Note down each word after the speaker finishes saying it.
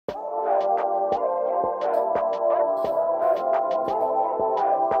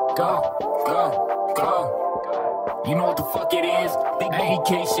Go. You know what the fuck it is? Big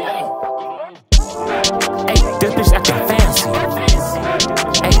BK shit. Hey, this bitch acting fancy.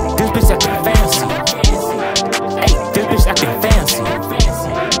 Hey, this bitch acting fancy. Hey, this bitch acting fancy.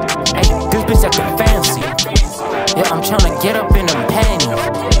 Hey, this bitch acting fancy. Yeah, I'm tryna get up in them panties.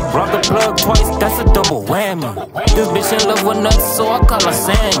 Rock the plug twice, that's a double whammy. This bitch in love with nuts, so I call her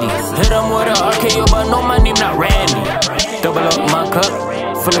Sandy. Hit him with a RKO, but no, my name not Randy. Double up my cup,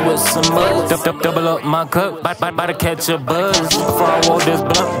 fill it with some mud. Double up my cup, about to catch a buzz. Before I roll this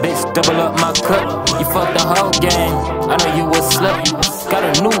blunt, bitch, double up my cup. You fucked the whole game, I know you a slut. Got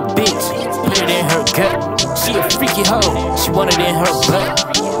a new bitch, put it in her gut. She a freaky hoe, she want it in her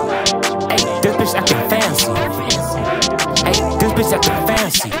butt. Hey, this bitch acting fancy. Hey, this bitch acting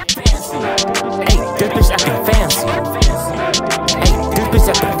fancy. Hey, this bitch acting fancy. Hey, this bitch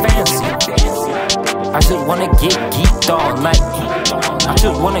acting fancy. I just wanna get geeked all night. I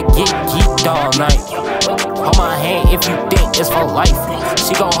just wanna get geeked all night. Hold my hand if you think it's for life.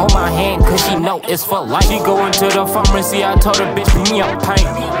 She gon' hold my hand cause she know it's for life. She go into the pharmacy, I told her bitch, give me a pint.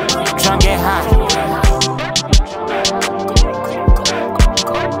 Tryna get high.